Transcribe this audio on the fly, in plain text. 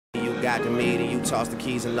got the meat and you toss the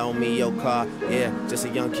keys and loan me your car. Yeah, just a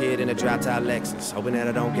young kid in a drop-top Lexus, hoping that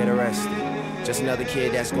I don't get arrested. Just another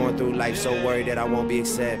kid that's going through life so worried that I won't be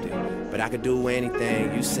accepted. But I could do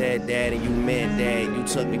anything. You said that and you meant that. You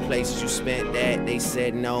took me places, you spent that. They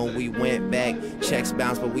said no, we went back. Checks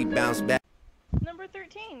bounced, but we bounced back. Number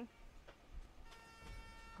 13.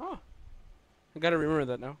 Huh. I gotta remember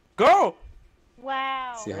that now. Go!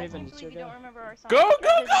 Wow. See, I Raven, can't believe you don't remember our song. Go,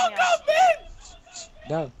 go, go, go, bitch!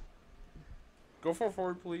 No. Go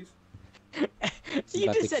forward, please. He's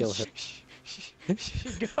about to kill her.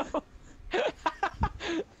 Go.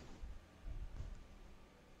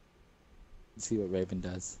 Let's see what Raven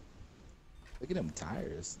does. Look at them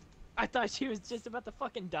tires. I thought she was just about to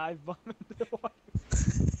fucking dive bomb into the water.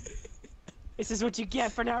 This is what you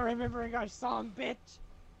get for not remembering our song, bitch.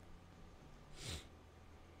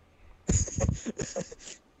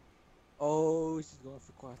 Oh, she's going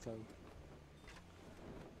for Quato.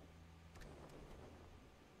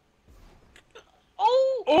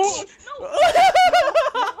 Oh! Oh! No!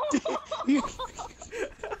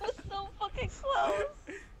 That was so fucking close.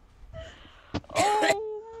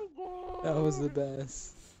 Oh my god. That was the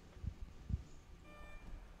best.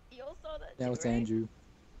 You all saw that That too, was right? Andrew.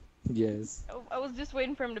 Yes. I was just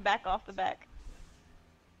waiting for him to back off the back.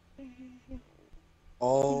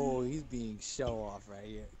 Oh, he's being show off right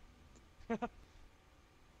here.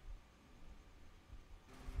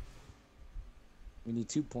 We need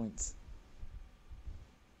 2 points.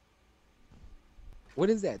 What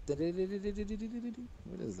is that? What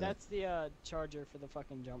is that? That's the charger for the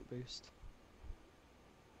fucking jump boost.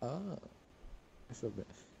 Oh. I feel bad.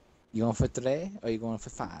 You going for 3 or you going for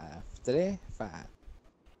 5? 3, 5.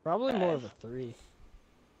 Probably more of a 3.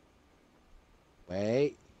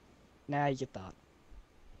 Wait. Nah, you thought.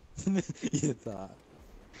 You thought.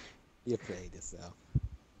 You played yourself.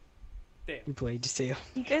 Damn. You played yourself.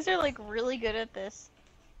 You guys are like really good at this.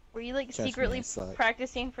 Were you like Trust me, secretly I suck.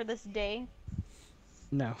 practicing for this day?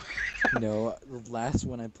 No. No, the last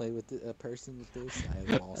one I played with a person with this,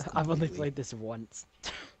 I lost. I've only completely. played this once.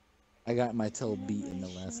 I got my toe beaten the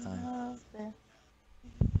last time.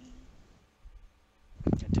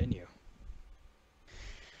 Continue.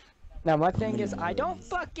 Now my thing many is, I more don't of these?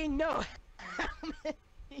 fucking know how many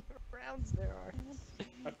rounds there are.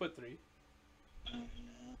 I put 3.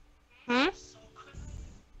 Hmm?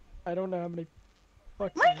 I don't know how many. My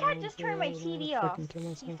cat just turned my TV off.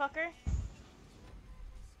 You fucker.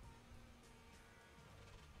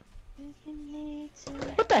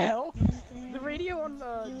 What the hell? The radio on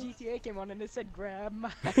GTA came on and it said grab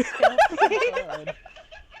my gun.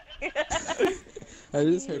 I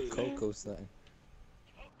just heard Coco say.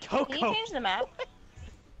 Can you change the map?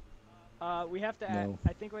 We have to add, No.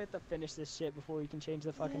 I think we have to finish this shit before we can change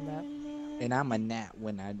the fucking map. And I'm a gnat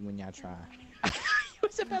when y'all try. I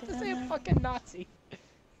was about to say a fucking Nazi.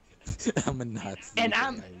 I'm a Nazi. And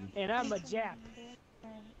I'm a Jap.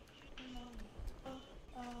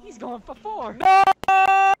 He's going for 4. No!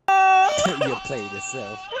 You played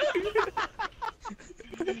yourself.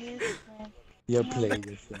 You played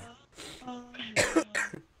yourself.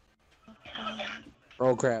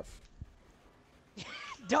 Oh crap.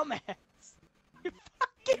 Dumbass. You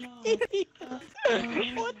fucking idiot.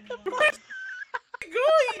 What the fuck?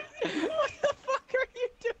 What the fuck are you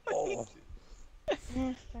doing?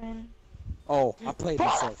 Oh. Oh, I played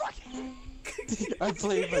myself. I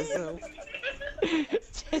played myself.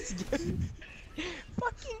 Just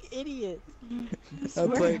fucking idiot. I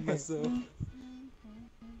played myself.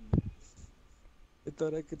 I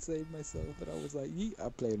thought I could save myself, but I was like, yeet, I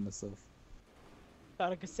played myself.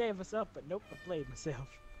 Thought I could save us up, but nope, I played myself.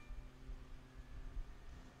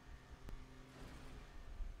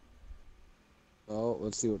 Oh,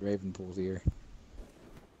 let's see what Raven pulls here.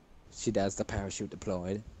 She does the parachute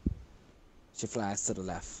deployed. She flies to the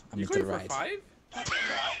left. I mean to the going for right.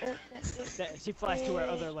 5? She flies to her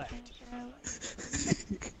other left.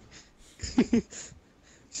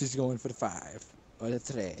 She's going for the 5 or the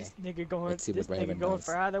 3. This nigga going, Let's see this what nigga Raven going does.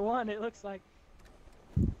 for either one, it looks like.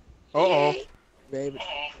 Uh-oh.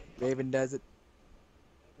 Raven does it.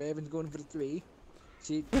 Raven's going for the 3.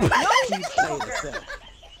 She played herself.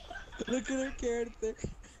 Look at her character.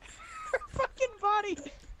 Her fucking body.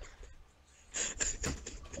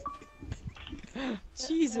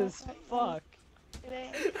 Jesus fuck.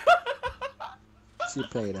 She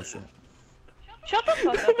played herself. Shut the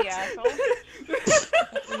fuck up, you asshole.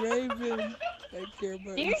 Raven, I care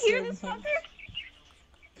about Do you you hear so this much. fucker?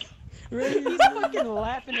 Raven. He's fucking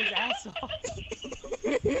laughing his ass off.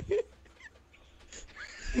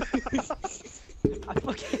 I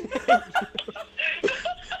fucking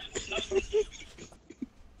hate you.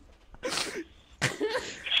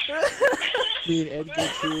 Me and Edgar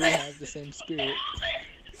truly have the same spirit.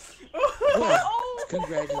 Well,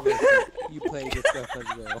 congratulations. You played yourself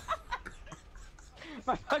as well.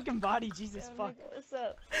 My fucking body, Jesus Oh, fuck. what's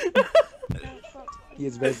up? He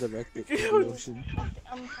is resurrected from the ocean.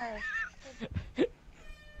 I'm tired.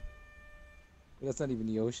 That's not even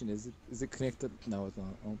the ocean, is it? Is it connected? No, it's not.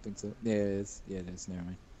 I don't think so. Yeah, it is. Yeah, it is. Never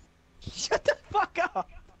mind. Shut the fuck up!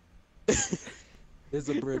 There's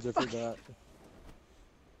a bridge, I forgot.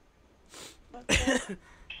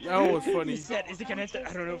 That was He funny. said, is it connected?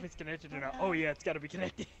 I don't know if it's connected or not. Oh yeah, it's gotta be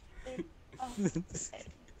connected.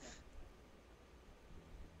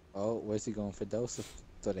 Oh, where's he going for dos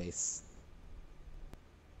tres?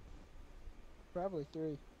 Probably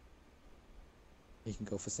 3. He can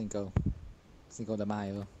go for cinco. Cinco de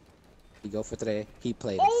Mayo. He go for tres. He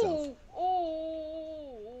played himself.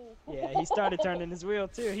 Oh! Yeah, he started turning his wheel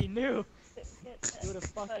too. He knew. He would have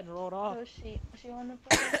fucking rolled off. Oh, she wanna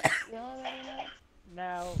play? You already know?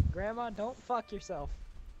 Now, Grandma, don't fuck yourself.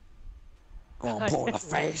 Gonna pull the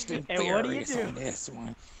fast and And what do you furious do? on this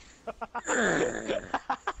one.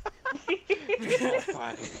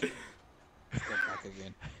 Step back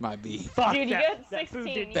again. Might be Fuck Dude, you that. got That food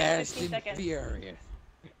 16. didn't. You got fast 16 and seconds. furious.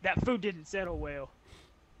 That food didn't settle well.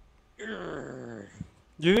 We're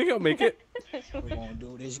Do you think he'll make it? gonna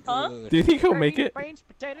do this Huh? good. Do you think he'll make it? Beans,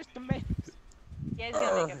 potatoes, tomatoes. Yeah, he's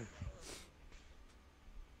gonna make it.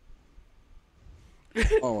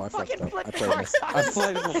 Oh, I fucked Fucking up. flip I the played card. myself. I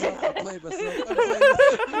played myself.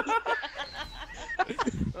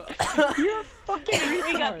 You're a fucking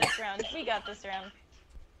We got retard. this round. We got this round.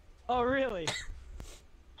 Oh really?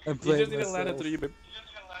 I You played just need to land a myself. 3, babe.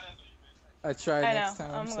 I tried I next know,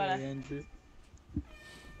 time. I'm Sorry, gonna- Andrew.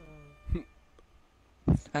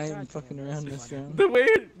 I ain't Sorry, fucking man, around that's this round. The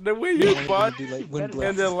way you fought Do like win And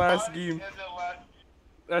in the blast. last game.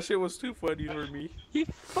 That shit was too funny for me. He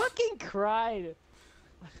fucking cried.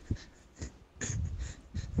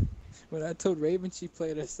 When I told Raven she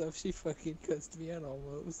played herself, she fucking cussed me out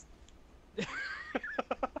almost.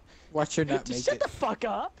 Watch her not Just make shut it. the fuck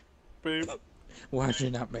up. Babe. Watch her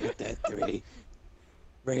not make that 3.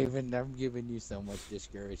 Raven, I'm giving you so much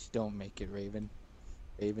discouraged. Don't make it, Raven.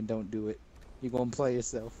 Raven, don't do it. You gonna play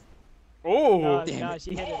yourself. Oh! Oh, damn no, it.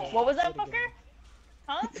 she hit it. What was that, Hit it fucker?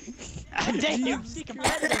 Huh? again. Damn, she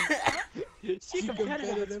competitive. She She competitive as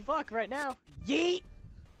competitive. fuck right now. Yeet.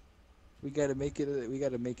 We gotta make it. We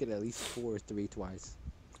gotta make it at least 4-3 twice.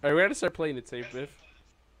 Alright, we gotta start playing it safe, Biff.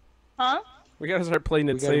 Huh? We gotta start playing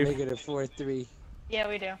We it gotta safe. make it a 4-3. Yeah,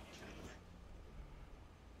 we do.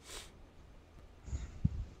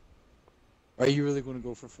 Are you really gonna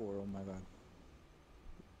go for 4? Oh my god.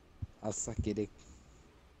 I'll suck your dick.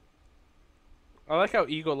 I like how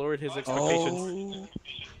Ego lowered his expectations. Oh.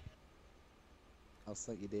 I'll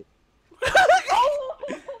suck your dick. Oh!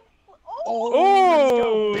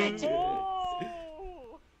 Oh!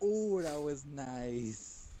 Oh, that was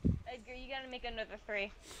nice. Edgar, you gotta make another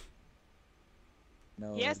 3.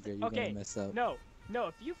 No, Yes. Edgar, you're Okay. gonna mess up. No.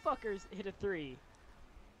 If you fuckers hit a 3,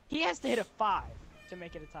 he has to hit a 5 to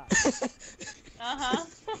make it a tie. Uh-huh.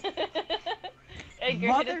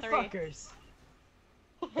 Edgar hit a 3. Motherfuckers.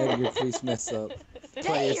 Edgar, please mess up. Play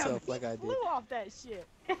Damn, yourself like I Flew did. off that shit.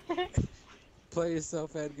 Play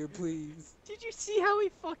yourself, Edgar, please. Did you see how he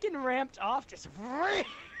fucking ramped off? Just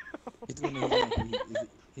He's gonna.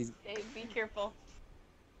 He's Hey, be careful.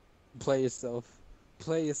 play yourself.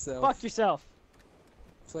 Play yourself. fuck yourself.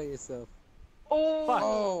 Play yourself. Oh! Fuck.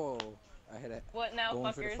 Oh, I had it. What now,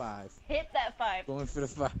 Going for the fuckers? 5. Hit that 5. Going for the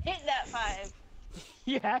 5. Hit that 5.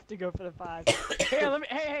 You have to go for the 5. Here, let me.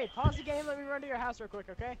 Hey, pause the game. Let me run to your house real quick,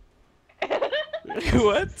 okay?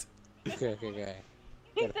 What? Okay.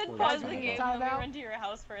 He Gotta said pull pause that the time game. out. Let me run to your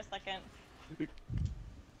house for a second.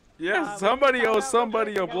 Yeah, Let somebody me time owes out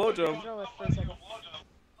somebody real a quick. blowjob. Go with for a second.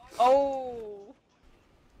 Oh!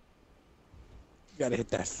 Gotta hit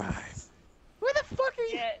that 5. Where the fuck are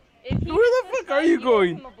you? Yeah. If he Where the hits fuck this are you five,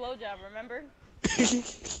 going? Give him a blowjob, remember?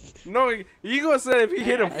 No, Ego said if he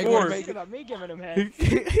hit a I ain't gonna 4. make Think about me giving him head.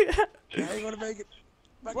 I ain't gonna make it.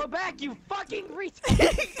 Well, back, you fucking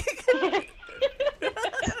retard!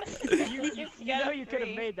 you got know a you could have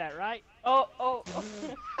 3. made that, right? Oh.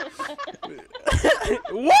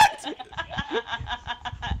 What?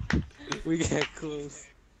 We got close.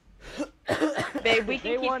 Babe, we They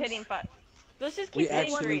can keep won- hitting 5. Let's just We keep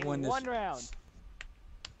hitting actually 3s. won this. One round.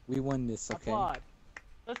 We won this, okay? Applaud.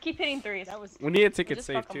 Let's keep hitting 3s. That was. We need to take it Just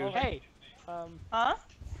safe fuck 'em too. over. Hey, Huh?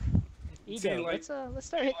 Ego. See, like- Let's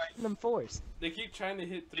start hitting them 4s. They keep trying to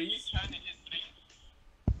hit 3s.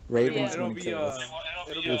 Raven's It'll gonna be kill us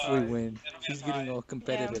it'll be if we high. win. She's getting all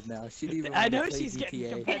competitive now. She didn't even I want to know play she's getting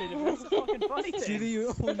GTA. competitive. That's the fucking funny She thing. didn't even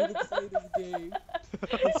want to play this game.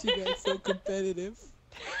 And she got so competitive.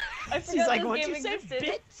 I She's forgot like, this what game you say, existed.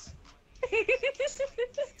 bitch?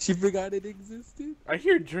 She forgot it existed. I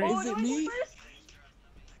hear Oh, Drake. Is do it I go me? first?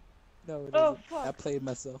 No, it Oh, isn't. fuck. I played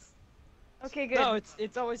myself. Okay, good. No,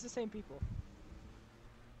 it's always the same people.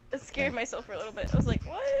 I scared myself for a little bit. I was like,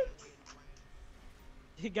 what?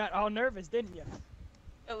 You got all nervous, didn't you?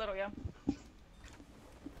 A little, yeah.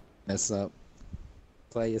 Mess up.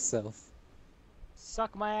 Play yourself.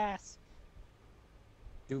 Suck my ass.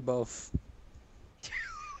 Do both.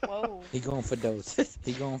 Whoa. He going for those.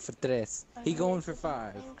 He going for tres. He going for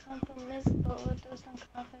 5.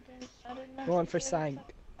 Going for sign.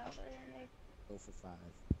 Go for 5.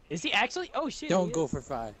 Is he actually? Oh shit. Don't he go is. for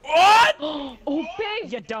 5. What? Oh,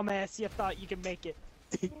 big! You dumbass. You thought you could make it.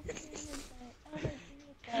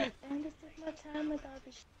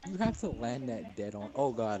 You have to land that dead on.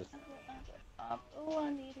 Oh god. Oh, I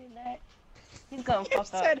needed that. He's going You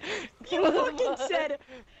fuck up. said. You fucking said.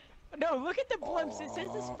 No, look at the blimps. It says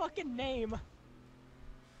his fucking name.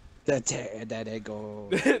 That ego.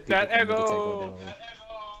 That ego.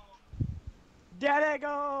 Dad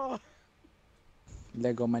go.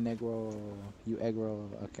 Lego my negro. You aggro.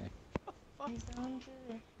 Okay.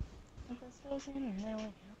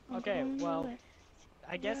 Okay, well,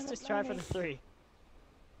 I guess just try for the 3.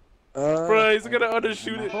 Bro, he's gonna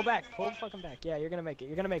undershoot it. Pull back. Pull fucking back. Yeah, you're gonna make it.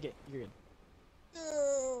 You're gonna make it. You're good.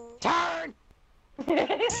 No. Turn.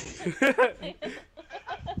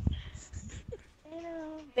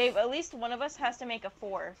 Dave, at least one of us has to make a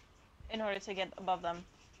 4 in order to get above them.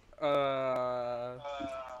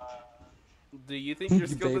 Do you think you're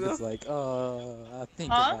skilled David's enough? like, I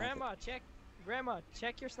think Huh? about it. Grandma,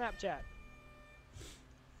 check your Snapchat.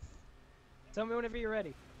 Tell me whenever you're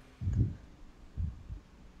ready.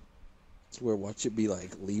 Swear, watch it be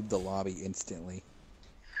like, leave the lobby instantly.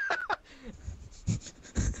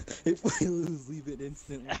 If we lose, leave it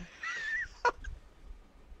instantly.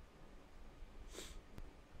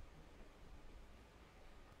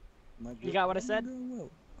 You got what I said?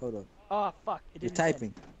 Hold up. Oh fuck! It You're didn't say.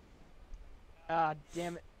 typing. Ah,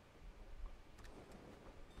 damn it.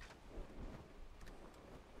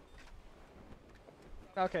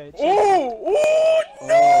 Okay. Oh! Oh!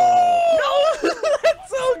 No! No! That's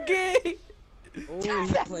so gay! Oh,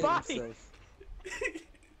 he That played body. himself.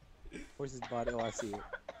 Where's his body? Oh, I see it.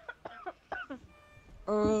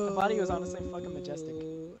 Oh, The body was honestly fucking majestic.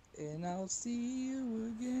 And I'll see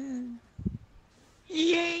you again.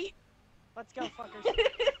 Yeet! Let's go, fuckers.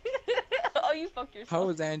 Oh, you fucked yourself. How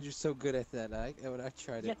was Andrew so good at that? When I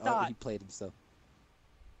tried You it. Oh, thought. he played himself.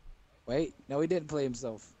 Wait, no, he didn't play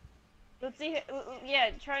himself. Let's see. Yeah,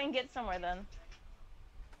 try and get somewhere then.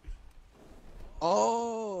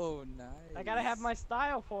 Oh, nice. I gotta have my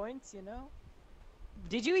style points, you know.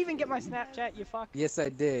 Did you even get my Snapchat? You fuck. Yes, I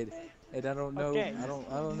did. And I don't know. Okay. I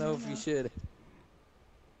don't know if you should.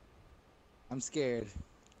 I'm scared.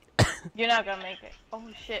 You're not gonna make it. Oh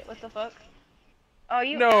shit! What the fuck? Oh,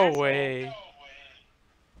 you. No asshole. way.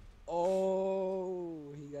 Oh,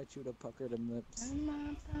 he got you to pucker them lips.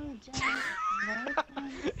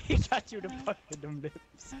 He got you to fuck with them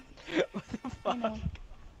lips. What the fuck?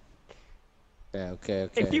 Okay.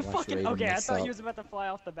 If you Watch fucking Raven okay, I mess thought up. you was about to fly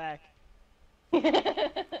off the back.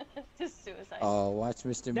 Just suicide. Oh, watch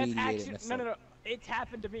Mr. That's Mediator actually mess no. up. It's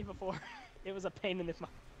happened to me before. It was a pain in my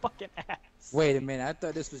fucking ass. Wait a minute, I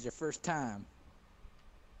thought this was your first time.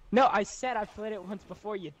 No, I said I played it once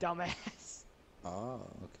before, you dumbass. Oh,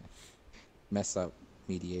 okay. Mess up,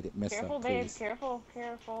 mediate it. Mess Careful, up, babe. please. Careful.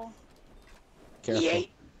 Careful. Careful. Yeet.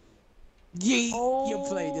 Yeet! Oh. You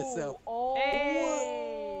played yourself. Oh. Hey,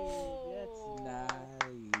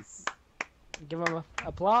 Nice. give him a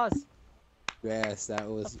applause. Yes, that What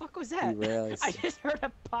was. the fuck was that? rarely I see- just heard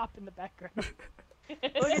a pop in the background.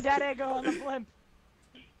 Look at that ego on the blimp.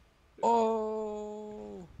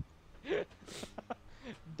 Oh!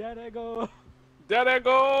 That ego. There I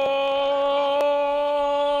go!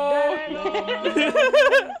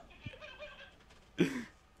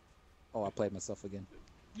 Oh, I played myself again.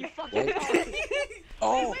 You fucking. Wait.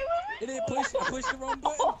 Oh! It didn't push. I pushed the wrong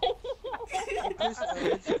button. I pushed,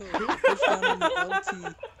 pushed down on the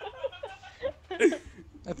LT.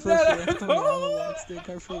 I pushed it on the analog stick.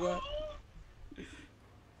 I forgot.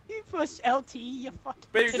 You push LT, you fucking.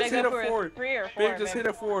 Babe, Should just I hit go a for 4. a 3 or 4? Babe, just babe? hit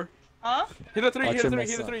a 4. Huh? Hit a 3, Watch hit a her 3, mess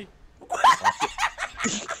hit a up. 3.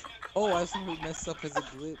 Oh, I saw her mess up as a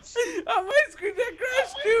glitch. Oh, my screen that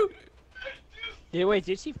crashed too! Yeah, wait,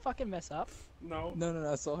 did she fucking mess up? No. No,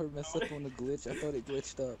 I saw her mess up on the glitch. I thought it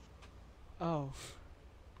glitched up. Oh.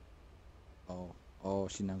 Oh,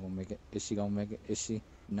 she not gonna make it. Is she gonna make it? Is she?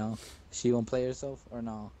 No. Is she gonna play herself or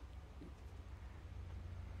no?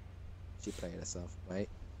 She played herself. Wait.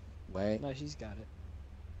 No, she's got it.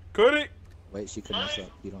 Could it? Wait, she could mess up.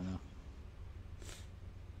 You don't know.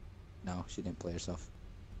 No, she didn't play herself.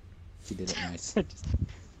 She did it nice.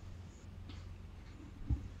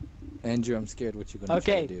 Andrew, I'm scared what you're gonna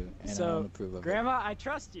try to do, and I so don't approve of Grandma, I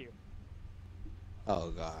trust you. it. Oh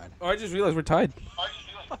God. Oh, I just realized we're tied.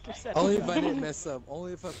 Fuck your set. Only if I didn't mess up.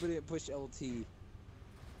 Only if I didn't push LT.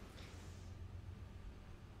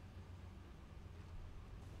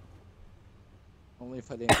 Only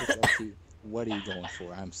if I didn't push LT. What are you going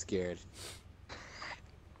for? I'm scared.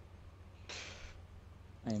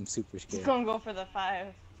 I am super He's scared. gonna go for the 5.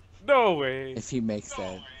 No way. If he makes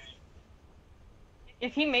that.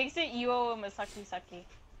 If he makes it, you owe him a sucky sucky.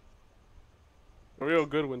 A real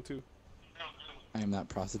good one too. I am not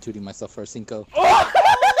prostituting myself for a Cinco.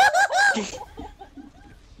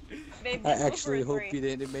 Babe, I just go actually for a hope 3. you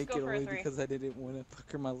didn't make Go it for a only 3. because I didn't want to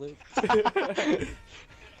pucker my lip.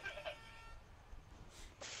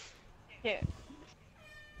 Yeah.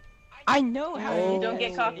 I know how Oh. you Don't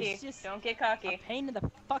get cocky. It's just Don't get a cocky. pain in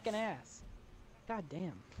the fucking ass. God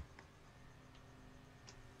damn.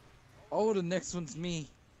 Oh, the next one's me.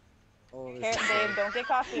 Oh, Here, this is babe, don't get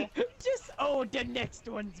cocky. Just the next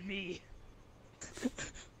one's me.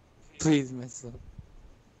 Please mess up.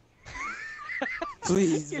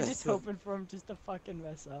 Please You're mess just up. hoping for him just to fucking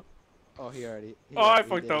mess up. Oh, he already. Oh, I he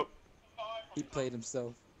fucked did. up. He played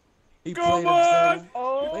himself. He Come played on! himself.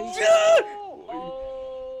 Oh.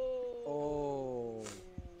 Oh. Oh.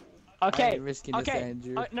 I Okay. ain't risking this, Okay.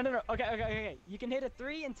 Andrew. No. Okay. You can hit a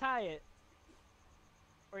 3 and tie it,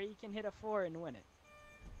 or you can hit a 4 and win it.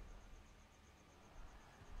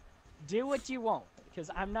 Do what you want, because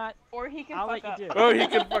I'm not. Or he can I'll fuck let up. you do. Oh, he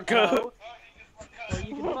can fuck up. No. Or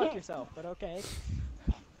you can fuck yourself, but okay.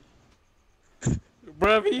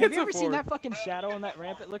 Bro, if he Have hits you a ever 4. seen that fucking shadow on that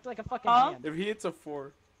ramp? It looked like a fucking Huh? hand. If he hits a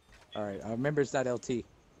 4. All right, I remember it's not LT.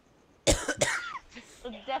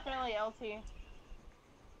 It's definitely LT.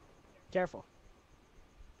 Careful.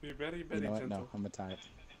 Be very, You very know what? gentle. No, I'm gonna tie it.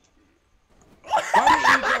 Why did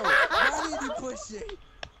you go? Why did you push it?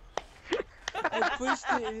 I pushed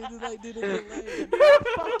it and it like didn't delay.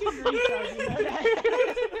 Fucking retard, you know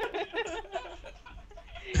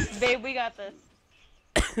that? Babe, we got this.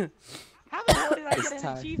 How the hell did I It's get an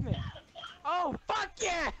time. achievement? Oh, fuck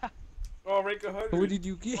yeah! Oh, rank 100. What did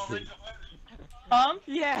you get?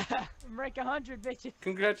 Yeah, I'm rank 100, bitches.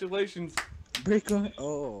 Congratulations. Break on.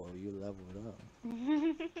 Oh, you leveled up.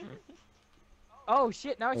 Oh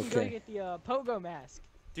shit, now I can go Okay. get the pogo mask.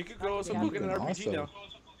 You could go also Yeah, go you get an can RPG also- now.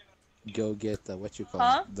 Go get the what you call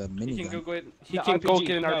Huh? it, the He can go minigun. go ahead. He The can go RPG.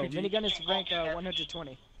 get an no, RPG. minigun is rank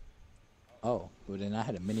 120. Oh, well then I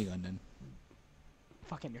had a minigun then.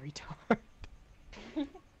 Fucking retard.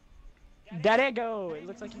 There go. It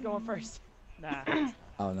looks like you're going first. Nah.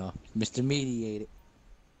 Oh no, Mr. Mediated.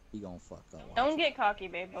 He gonna fuck up. Watch Don't it. get cocky,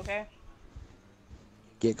 babe, okay?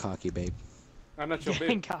 Get cocky, babe. I'm not your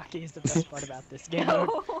Getting babe. cocky is the best part about this game.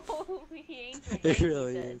 He ain't your It babe, he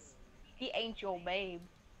really says. is. He ain't your babe.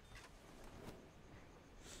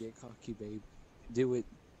 Get cocky, babe. Do it.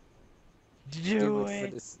 Do for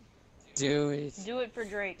it. this. Do it. Do it for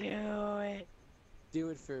Drake. Do it. Do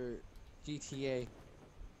it for GTA.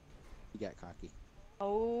 You got cocky.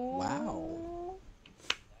 Oh. Wow.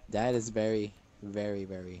 That is very, very,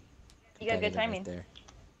 very. You got good competitive timing. right there.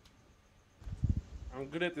 I'm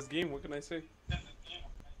good at this game. What can I say?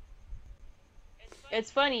 It's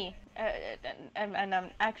funny, and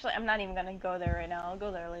I'm not even gonna go there right now. I'll go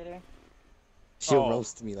there later. She'll Oh.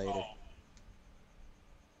 roast me later.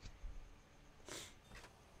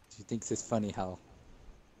 She thinks it's funny how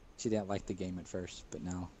she didn't like the game at first, but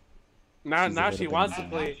now. Now, She's a now little she bit wants to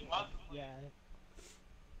mad. play. Yeah.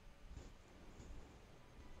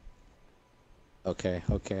 Okay.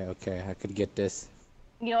 I could get this.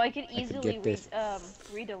 You know, I could could easily get this.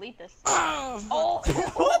 re-delete this. Oh! Oh!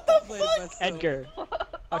 What the fuck? Edgar,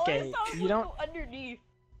 okay, Oh, I saw you don't- go underneath.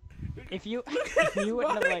 if you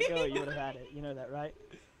wouldn't have let go, you would have had it. You know that, right?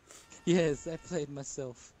 Yes, I played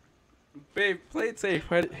myself. Babe, play it safe.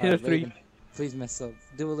 Hit a Alright, 3. Raven, please mess up.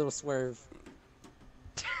 Do a little swerve.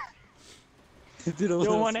 Do a Do a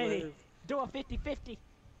little 180. swerve. Do a 50-50.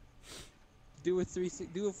 Do a 360.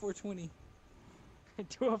 Do a 420.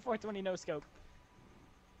 Do a 420 no scope.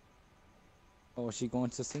 Oh, is she going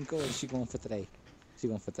to Cinco or is she going for 3? She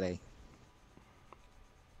going for 3.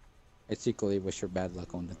 It's equally wish her bad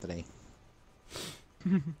luck on the 3.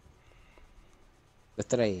 The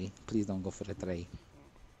 3. Please don't go for the 3.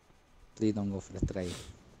 Please don't go for the 3.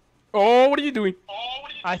 Oh, what are you doing?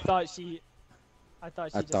 I thought she I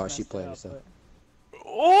thought she played herself.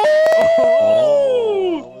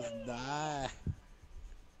 Oh! I was not.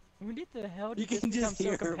 When did the hell You did this can become just so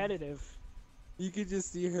hear her. competitive? You can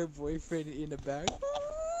just see her boyfriend in the back.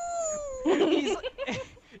 He's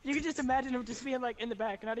you can just imagine him just being like in the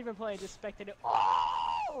back, not even playing, just spectating.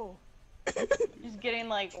 Oh! Just getting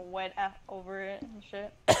like wet over it and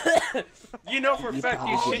shit. You know for a fact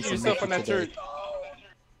you shit yourself on that turd.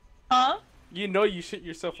 Huh? You know you shit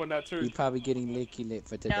yourself on that turd. He probably getting licky lit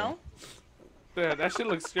for today. No? Yeah, that shit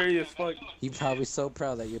looks scary as fuck. He probably so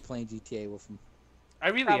proud that you're playing GTA with him. I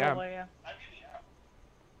really Probably, am. yeah.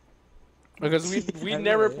 Because we I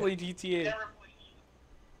never know, yeah. play GTA.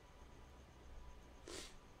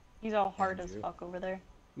 He's all hard as Andrew. fuck over there.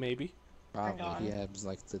 Maybe. Probably. on. He has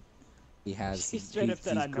like the. He has. He straight up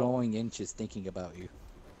said, he's "I know." growing inches thinking about you.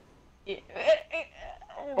 Yeah.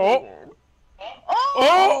 Oh!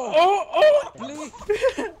 Oh!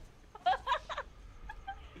 Oh!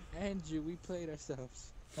 Andrew, we played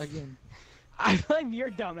ourselves again. I blame your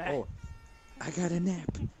dumb ass. Oh, I got a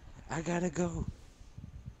nap. I gotta go.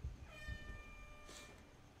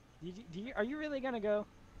 Are you really gonna go?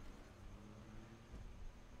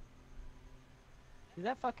 Did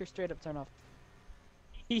that fucker straight up turn off?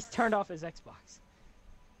 He's turned off his Xbox.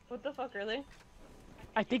 What the fuck, really?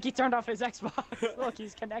 I think he turned off his Xbox. Look,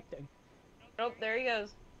 he's connecting. Nope, there he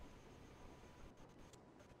goes.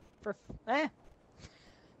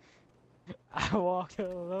 I walked a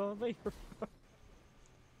lonely road.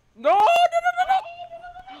 No!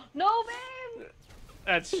 No, man!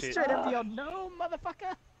 That's He shit. straight up yelled, "No,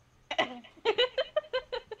 motherfucker!" I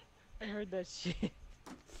heard that shit.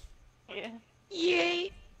 Yeah.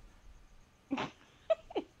 Yeet!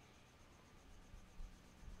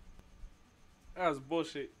 That was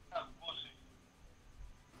bullshit.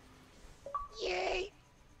 Yeet!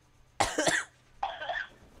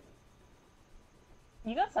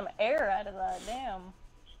 You got some air out of that, damn.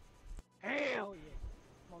 Hell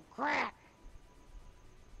yeah! I'm on crack!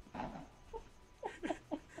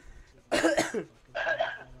 I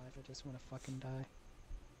just want to fucking die.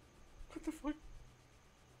 What the fuck?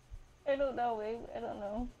 I don't know, babe. I don't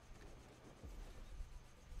know.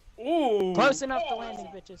 Ooh! Close enough to landing,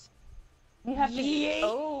 bitches. You have to. Yeet.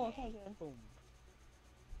 Oh, okay, good. Boom.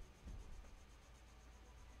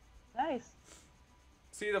 See, Nice.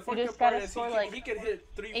 the fucked just up part gotta is score, like, he can hit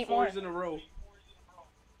 3 8 fours more. in a row.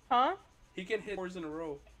 Huh? He can hit 4s in a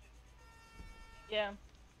row. Yeah.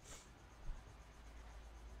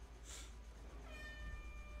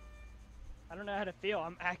 I don't know how to feel.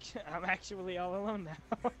 I'm actually all alone now.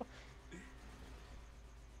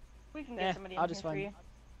 We can get somebody in I'll here just for find. you.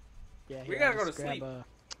 Yeah, We here, gotta I'll go just to grab, sleep.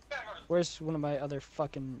 where's one of my other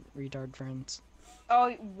fucking retard friends?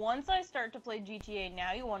 Oh, once I start to play GTA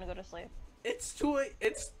now, you want to go to sleep. It's 2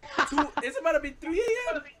 it's about to be 3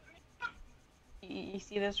 a.m. You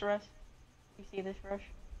see this, Russ? You see this, Rush?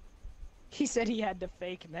 He said he had to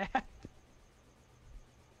fake nap.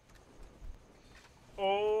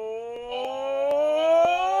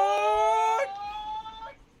 Oh!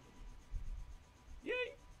 Yay!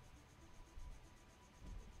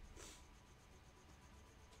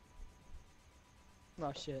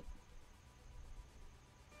 Oh shit.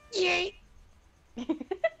 Yay!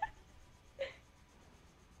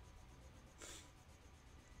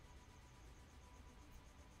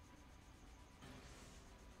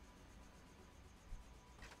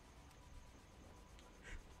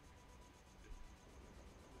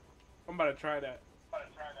 I'm about to try that.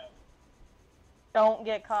 Don't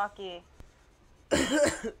get cocky. I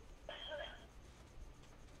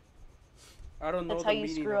don't know That's the how you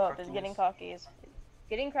meaning screw of up, is cockiness. getting cocky.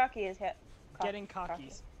 Getting cocky is Getting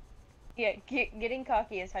cockies. Yeah, getting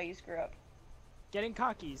cocky is how you screw up. Getting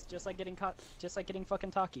cockies, just like getting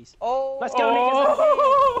fucking talkies. Oh! Let's go,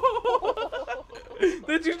 Oh!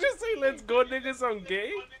 Did you just say let's go niggas, I'm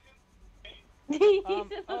gay?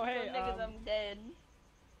 Oh hey, niggas, I'm dead.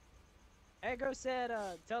 Ego said,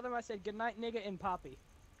 tell them I said goodnight nigga and Poppy.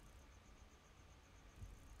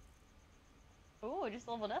 Ooh, I just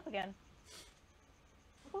leveled up again.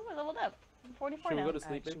 Ooh, I leveled up. I'm 44 Should we now. go to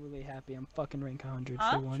sleep, babe? Actually happy, I'm fucking rank 100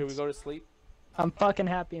 Huh? for once. Should we go to sleep? I'm fucking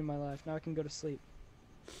happy in my life, now I can go to sleep.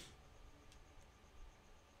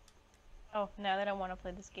 Oh, now that I want to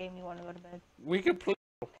play this game, you want to go to bed. We can play.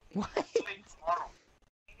 What?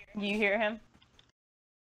 You hear him?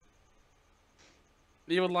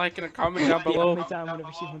 Leave a like and a comment down The below. only time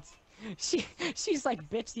whenever she wants... She's like,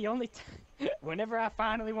 bitch, the only time... Whenever I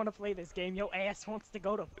finally want to play this game, your ass wants to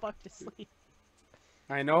go to fuck to sleep.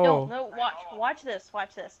 I No, know. no, watch this,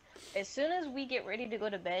 watch this. As soon as we get ready to go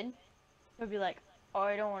to bed, he'll be like, oh,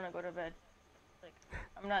 I don't want to go to bed. Like,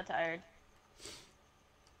 I'm not tired.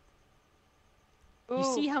 You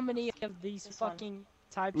see Ooh. how many of these This one. fucking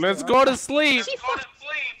types Let's there go are? to sleep.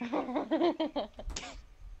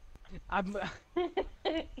 I'm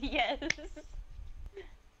Yes.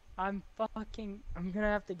 I'm gonna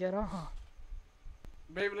have to get off.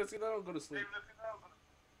 Baby, let's let him go to sleep.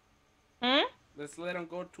 Hmm? Let's let him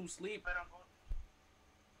go to sleep.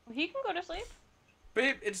 He can go to sleep.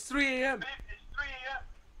 Babe, it's 3 a.m.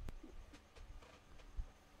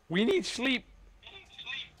 We need sleep.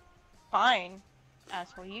 Fine.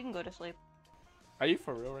 Asshole, you can go to sleep. Are you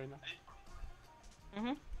for real right now?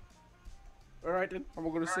 Mhm. Alright then, I'm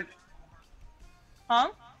gonna go to sleep.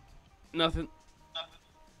 Huh? Nothing.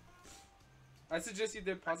 I suggest you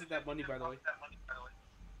deposit that money, by the way.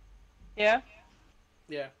 Yeah?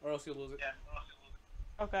 Yeah, or else you'll lose it.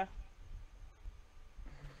 Okay.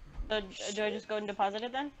 So, do I just go and deposit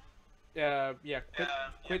it then? Yeah,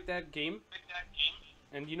 quit that game.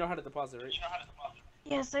 And you know how to deposit, right?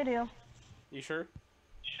 Yes, I do. You sure?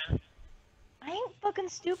 I ain't fucking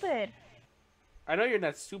stupid. I know you're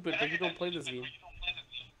not stupid, but you don't play this game.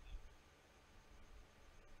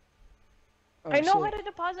 Oh, I know shit. how to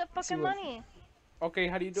deposit fucking what- money. Okay,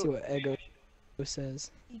 how do you See do it? what Ego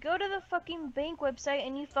says. You go to the fucking bank website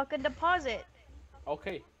and you fucking deposit.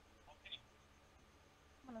 Okay,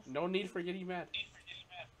 no need for getting mad.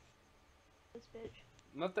 This bitch.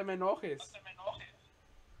 No te me enojes.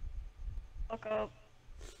 Fuck up.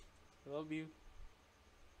 I love you.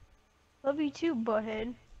 Love you too,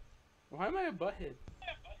 butthead. Why am I a butthead?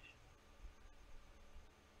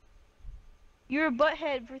 You're a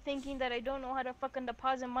butthead for thinking that I don't know how to fucking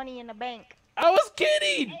deposit money in a bank. I was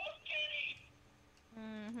kidding!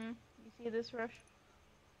 Mm-hmm. You see this, Rush?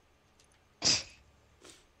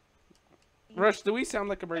 Rush, do we sound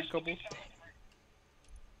like a married couple?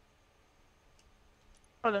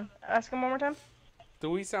 Hold on. Ask him one more time. Do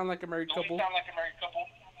we sound like a married couple?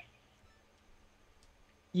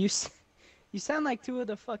 You sound like two of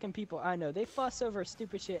the fucking people I know. They fuss over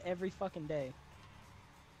stupid shit every fucking day.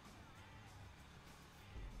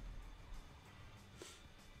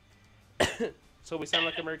 So we sound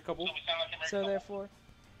like a married couple? So therefore,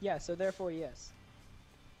 yes.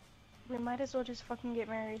 We might as well just fucking get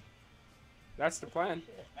married. That's the plan.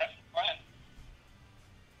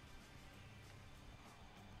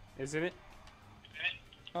 Isn't it?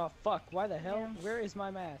 Oh fuck! Why the hell? Yeah. Where is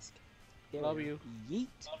my mask? There Love we you. go. Yeet.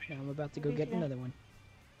 Now I'm about to go Love you get too. another one.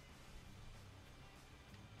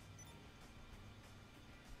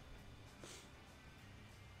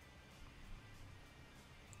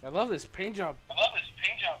 I love this paint job.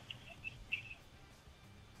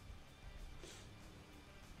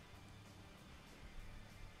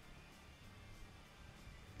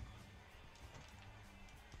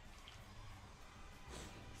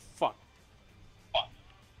 Fuck.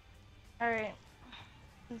 Alright.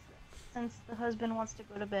 Since the husband wants to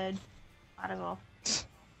go to bed, might as well.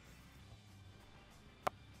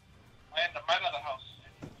 I am the man of the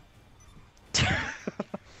house.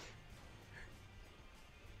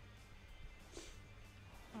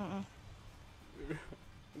 Mm-mm.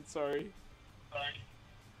 I'm sorry.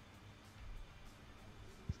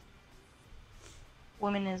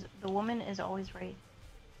 The woman is always right.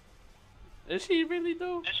 Is she really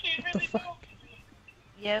though? What the fuck?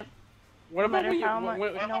 Yep. What about matter when you? how much-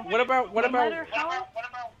 What, you know, what about? What no about? matter how,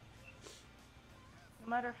 no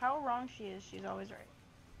matter how wrong she is, she's always right.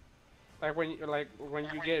 Like when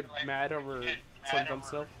you get mad over some dumb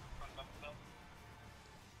stuff.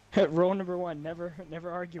 Rule number one: never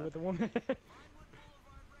argue with a woman.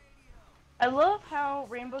 I love how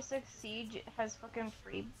Rainbow Six Siege has fucking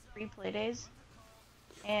free play days,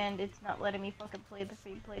 and it's not letting me fucking play the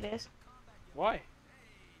free play days. Why?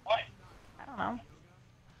 I don't know.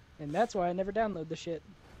 And that's why I never download the shit.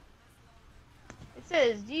 It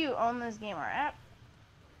says, do you own this game or app?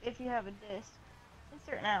 If you have a disc,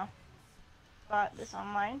 insert now. Bought this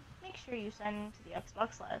online. Make sure you sign into the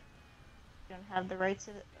Xbox Live. You don't have the rights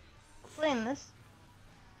to playing this.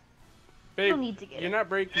 Babe, You'll need to get you're it. not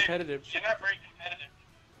very competitive.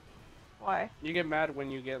 Why? You get mad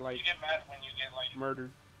when you get like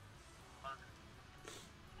murdered.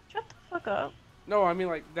 Shut the fuck up. No, I mean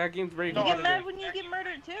like that game's very You get competitive. mad when you get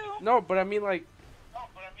murdered too. No, but I mean like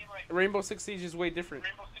Rainbow Six Siege is way different.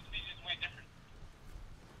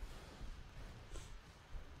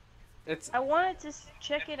 It's I wanted to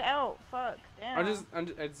check it out. Fuck. Damn.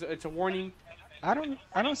 it's a warning. I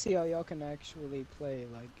don't see how y'all can actually play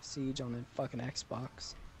like Siege on the fucking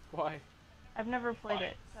Xbox. Why? I've never played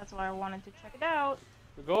it. That's why I wanted to check it out.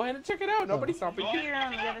 Go ahead and check it out. Nobody's stopping you. Here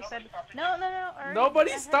on the other side. No. Alright.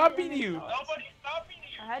 Nobody's I had to stopping you. uninstall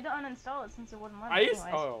it. I had to uninstall it since it wouldn't let me. I used.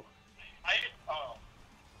 anyways. Oh.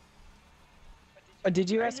 Did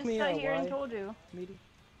you I ask just me sat here and why? told you. Meaty?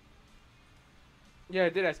 Yeah, I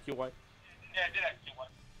did ask you why. Yeah, I did actually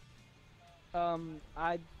one.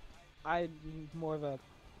 I'm more of a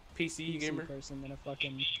PC PC gamer. person than a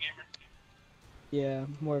fucking. Yeah,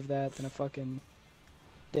 more of that than a fucking.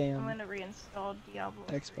 Damn. I'm gonna reinstall Diablo.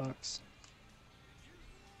 Xbox.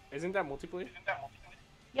 Isn't that multiplayer?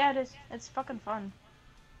 Yeah, it is. It's fucking fun.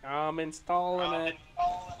 I'm installing it.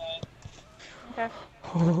 Okay.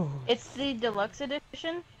 It's the deluxe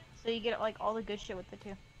edition, so you get like all the good shit with it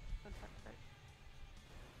too.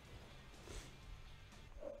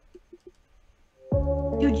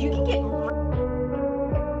 Dude, you can get